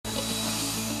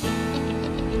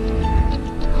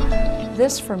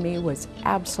This for me was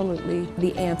absolutely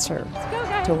the answer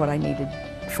to what I needed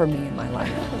for me in my life.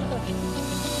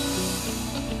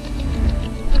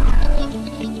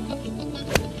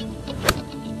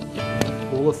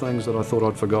 All the things that I thought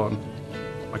I'd forgotten,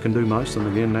 I can do most of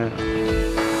them again now.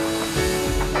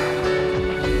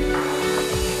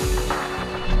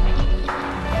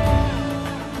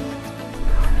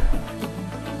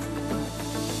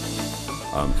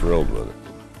 I'm thrilled with it.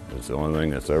 It's the only thing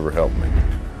that's ever helped me.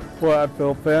 Well, I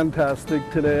feel fantastic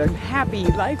today. I'm happy.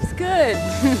 Life's good.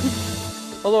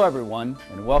 Hello, everyone,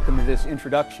 and welcome to this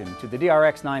introduction to the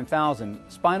DRX 9000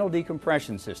 Spinal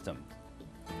Decompression System.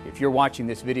 If you're watching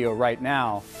this video right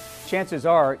now, chances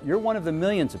are you're one of the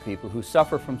millions of people who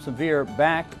suffer from severe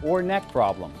back or neck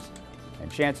problems.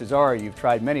 And chances are you've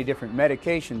tried many different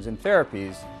medications and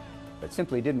therapies that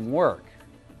simply didn't work.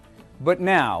 But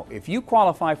now, if you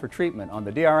qualify for treatment on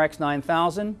the DRX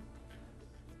 9000,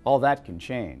 all that can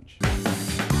change.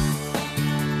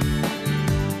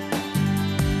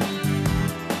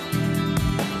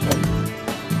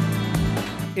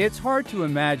 It's hard to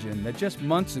imagine that just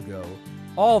months ago,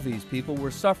 all these people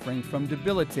were suffering from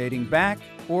debilitating back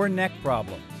or neck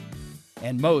problems.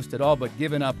 And most had all but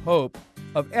given up hope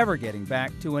of ever getting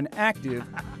back to an active,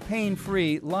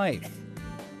 pain-free life.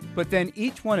 But then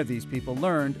each one of these people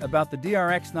learned about the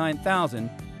DRX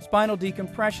 9000 Spinal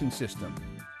Decompression System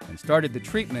and started the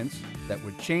treatments that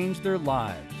would change their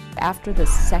lives. After the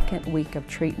second week of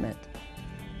treatment,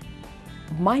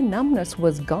 my numbness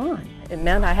was gone. It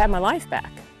meant I had my life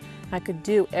back. I could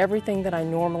do everything that I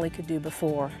normally could do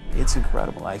before. It's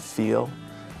incredible. I feel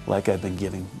like I've been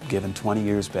given 20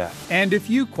 years back. And if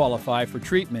you qualify for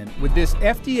treatment with this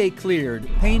FDA-cleared,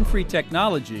 pain-free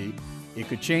technology, it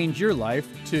could change your life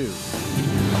too.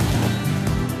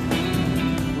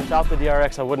 Without the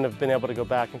DRX, I wouldn't have been able to go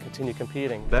back and continue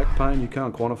competing. Back pain, you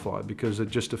can't quantify because it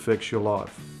just affects your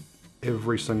life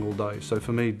every single day. So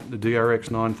for me, the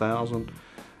DRX 9000,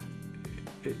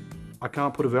 I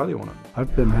can't put a value on it.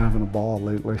 I've been having a ball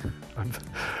lately.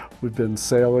 We've been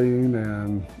sailing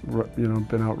and,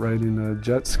 been out riding a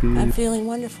jet ski. I'm feeling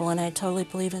wonderful, and I totally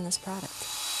believe in this product.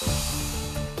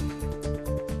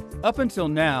 Up until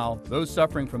now, those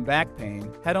suffering from back pain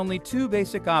had only two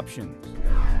basic options.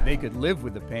 They could live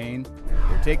with the pain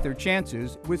or take their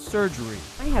chances with surgery.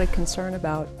 I had a concern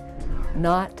about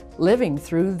not living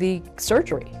through the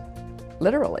surgery,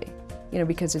 literally,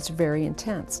 because it's very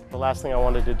intense. The last thing I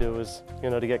wanted to do was,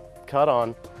 to get cut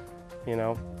on.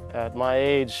 At my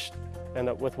age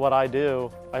and with what I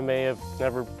do, I may have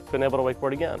never been able to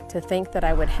wakeboard again. To think that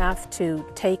I would have to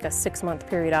take a 6-month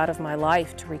period out of my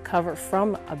life to recover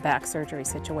from a back surgery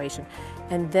situation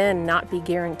and then not be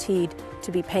guaranteed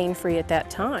to be pain-free at that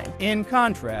time. In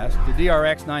contrast, the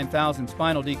DRX 9000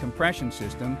 Spinal Decompression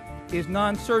System is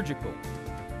non-surgical,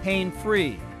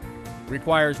 pain-free,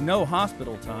 requires no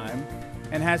hospital time,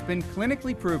 and has been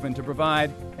clinically proven to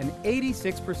provide an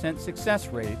 86% success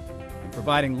rate in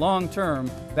providing long-term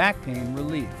back pain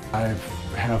relief. I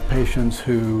have patients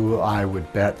who I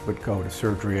would bet would go to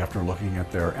surgery after looking at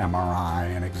their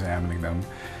MRI and examining them.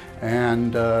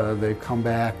 And they come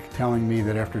back telling me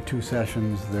that after 2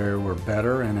 sessions they were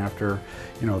better, and after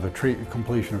the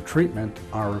completion of treatment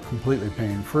are completely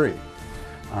pain-free.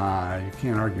 You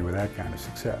can't argue with that kind of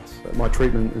success. My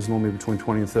treatment is normally between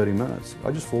 20 and 30 minutes.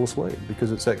 I just fall asleep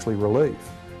because it's actually relief.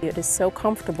 It is so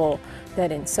comfortable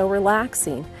and so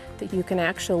relaxing that you can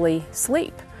actually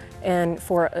sleep. And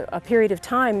for a period of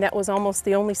time, that was almost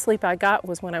the only sleep I got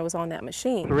was when I was on that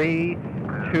machine. 3,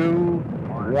 2,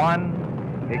 1,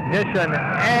 ignition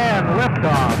and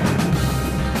liftoff.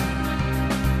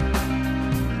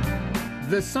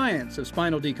 The science of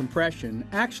spinal decompression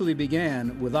actually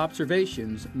began with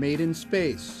observations made in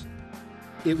space.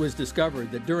 It was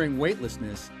discovered that during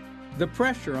weightlessness, the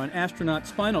pressure on astronaut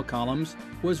spinal columns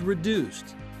was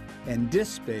reduced and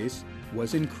disk space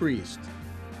was increased.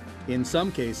 In some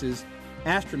cases,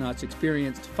 astronauts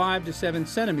experienced 5 to 7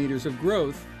 centimeters of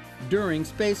growth during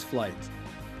spaceflight.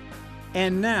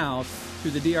 And now,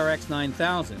 through the DRX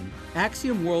 9000,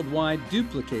 Axiom Worldwide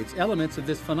duplicates elements of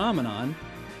this phenomenon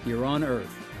here on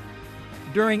Earth.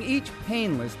 During each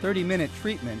painless 30-minute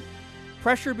treatment,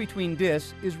 pressure between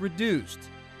discs is reduced,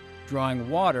 drawing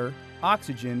water,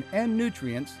 oxygen, and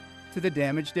nutrients to the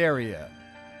damaged area.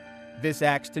 This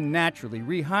acts to naturally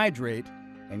rehydrate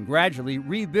and gradually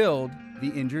rebuild the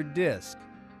injured disc.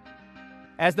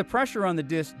 As the pressure on the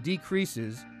disc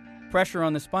decreases, pressure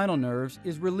on the spinal nerves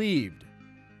is relieved.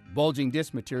 Bulging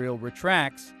disc material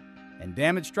retracts, and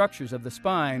damaged structures of the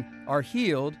spine are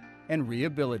healed and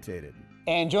rehabilitated.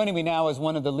 And joining me now is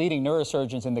one of the leading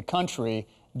neurosurgeons in the country,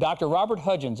 Dr. Robert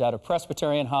Hudgens out of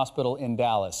Presbyterian Hospital in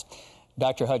Dallas.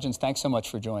 Dr. Hudgens, thanks so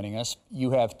much for joining us. You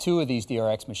have 2 of these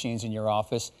DRX machines in your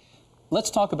office.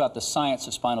 Let's talk about the science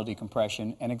of spinal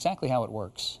decompression and exactly how it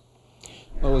works.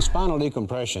 Well, with spinal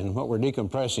decompression, what we're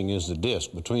decompressing is the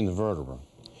disc between the vertebrae.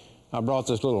 I brought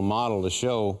this little model to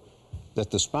show that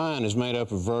the spine is made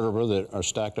up of vertebrae that are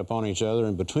stacked up on each other,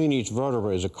 and between each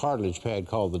vertebra is a cartilage pad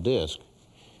called the disc.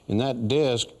 And that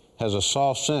disc has a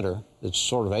soft center that's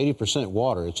sort of 80%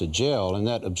 water. It's a gel, and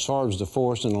that absorbs the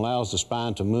force and allows the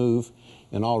spine to move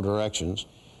in all directions.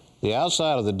 The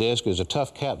outside of the disc is a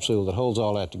tough capsule that holds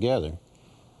all that together.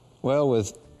 Well,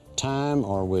 with time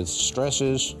or with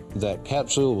stresses, that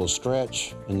capsule will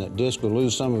stretch and that disc will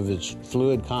lose some of its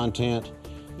fluid content.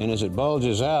 And as it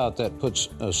bulges out, that puts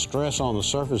a stress on the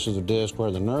surface of the disc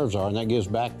where the nerves are, and that gives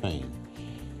back pain.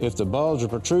 If the bulge or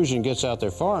protrusion gets out there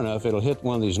far enough, it'll hit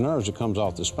one of these nerves that comes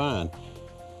off the spine.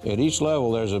 At each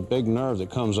level, there's a big nerve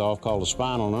that comes off called the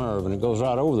spinal nerve, and it goes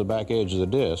right over the back edge of the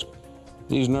disc.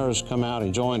 These nerves come out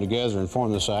and join together and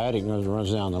form the sciatic nerve that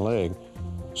runs down the leg.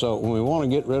 So when we want to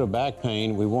get rid of back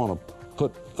pain, we want to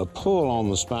put a pull on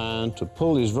the spine to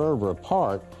pull these vertebrae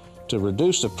apart to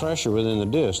reduce the pressure within the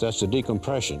disc. That's the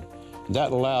decompression.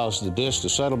 That allows the disc to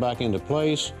settle back into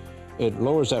place. It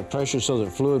lowers that pressure so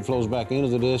that fluid flows back into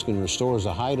the disc and restores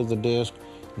the height of the disc.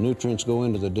 Nutrients go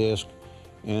into the disc,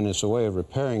 and it's a way of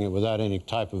repairing it without any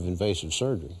type of invasive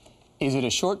surgery. Is it a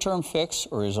short-term fix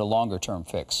or is it a longer-term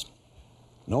fix?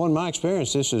 No, in my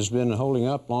experience, this has been holding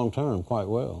up long-term quite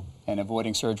well. And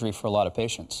avoiding surgery for a lot of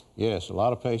patients? Yes, a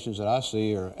lot of patients that I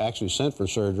see are actually sent for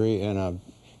surgery, and I've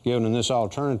given them this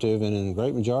alternative, and in a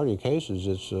great majority of cases,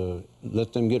 it's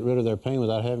let them get rid of their pain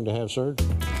without having to have surgery.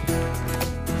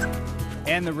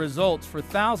 And the results for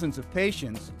thousands of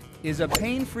patients is a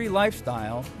pain-free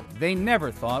lifestyle they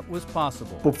never thought was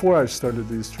possible. Before I started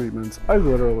these treatments, I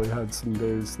literally had some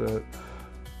days that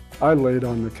I laid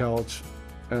on the couch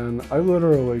and I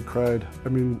literally cried. I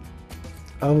mean,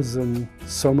 I was in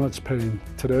so much pain.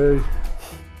 Today,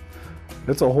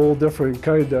 it's a whole different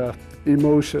kind of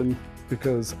emotion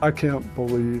because I can't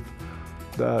believe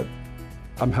that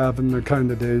I'm having the kind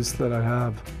of days that I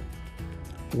have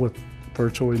with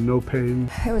virtually no pain.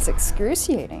 It was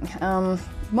excruciating,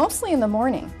 mostly in the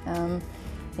morning.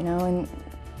 You know,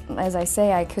 and as I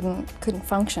say, I couldn't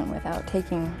function without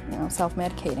taking,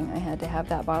 self-medicating. I had to have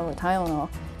that bottle of Tylenol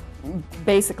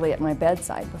basically at my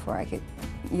bedside before I could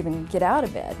even get out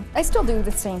of bed. I still do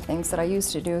the same things that I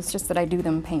used to do, it's just that I do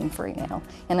them pain-free now,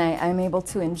 and I'm able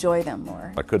to enjoy them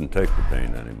more. I couldn't take the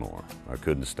pain anymore. I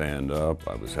couldn't stand up.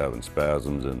 I was having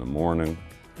spasms in the morning.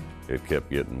 It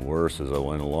kept getting worse as I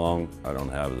went along. I don't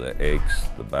have the aches,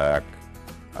 the back.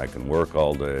 I can work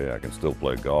all day. I can still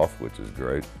play golf, which is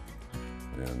great.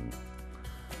 And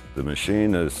the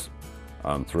machine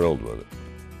I'm thrilled with it.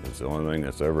 It's the only thing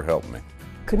that's ever helped me.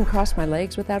 Couldn't cross my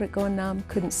legs without it going numb,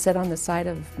 couldn't sit on the side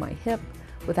of my hip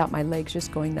without my legs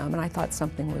just going numb, and I thought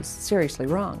something was seriously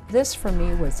wrong. This for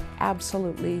me was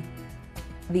absolutely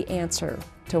the answer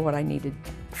to what I needed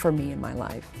for me in my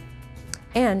life.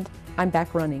 And I'm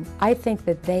back running. I think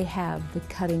that they have the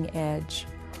cutting edge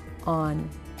on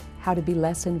how to be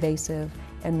less invasive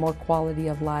and more quality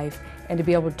of life, and to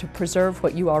be able to preserve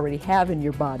what you already have in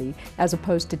your body as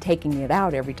opposed to taking it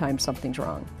out every time something's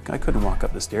wrong. I couldn't walk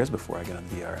up the stairs before I got on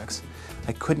the DRX.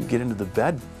 I couldn't get into the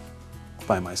bed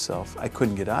by myself. I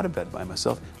couldn't get out of bed by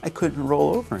myself. I couldn't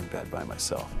roll over in bed by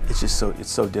myself. It's just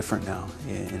so different now,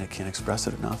 and I can't express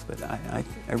it enough, but I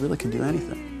really can do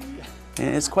anything.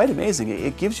 And it's quite amazing.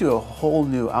 It gives you a whole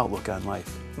new outlook on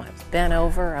life. I was bent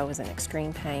over, I was in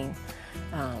extreme pain.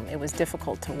 It was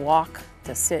difficult to walk,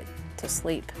 to sit, to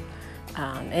sleep,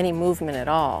 any movement at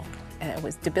all. It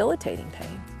was debilitating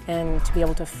pain. And to be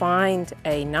able to find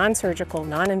a non-surgical,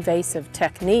 non-invasive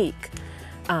technique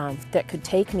that could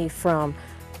take me from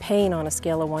pain on a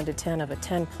scale of 1 to 10 of a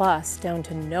 10 plus down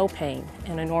to no pain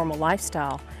and a normal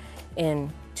lifestyle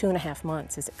in 2.5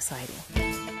 months is exciting.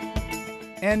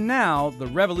 And now, the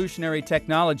revolutionary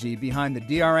technology behind the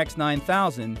DRX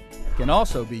 9000 can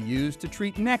also be used to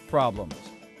treat neck problems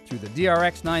through the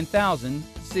DRX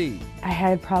 9000C. I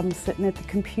had problems sitting at the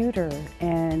computer,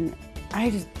 and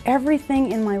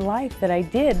everything in my life that I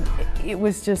did, it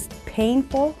was just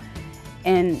painful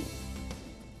and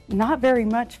not very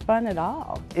much fun at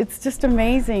all. It's just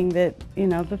amazing that,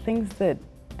 the things that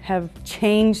have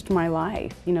changed my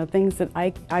life, things that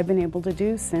I've been able to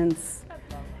do since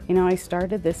I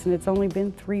started this, and it's only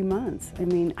been 3 months. I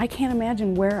mean, I can't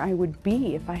imagine where I would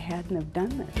be if I hadn't have done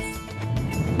this.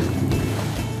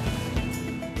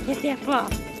 Get that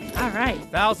ball. All right.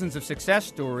 Thousands of success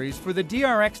stories for the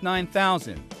DRX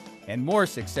 9000, and more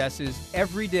successes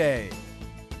every day.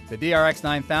 The DRX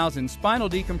 9000 Spinal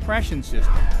Decompression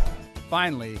System.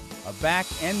 Finally, a back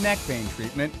and neck pain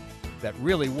treatment that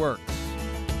really works.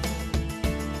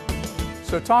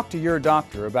 So talk to your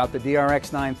doctor about the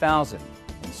DRX 9000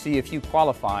 and see if you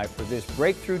qualify for this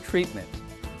breakthrough treatment.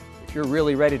 If you're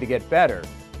really ready to get better,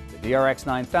 the DRX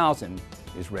 9000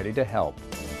 is ready to help.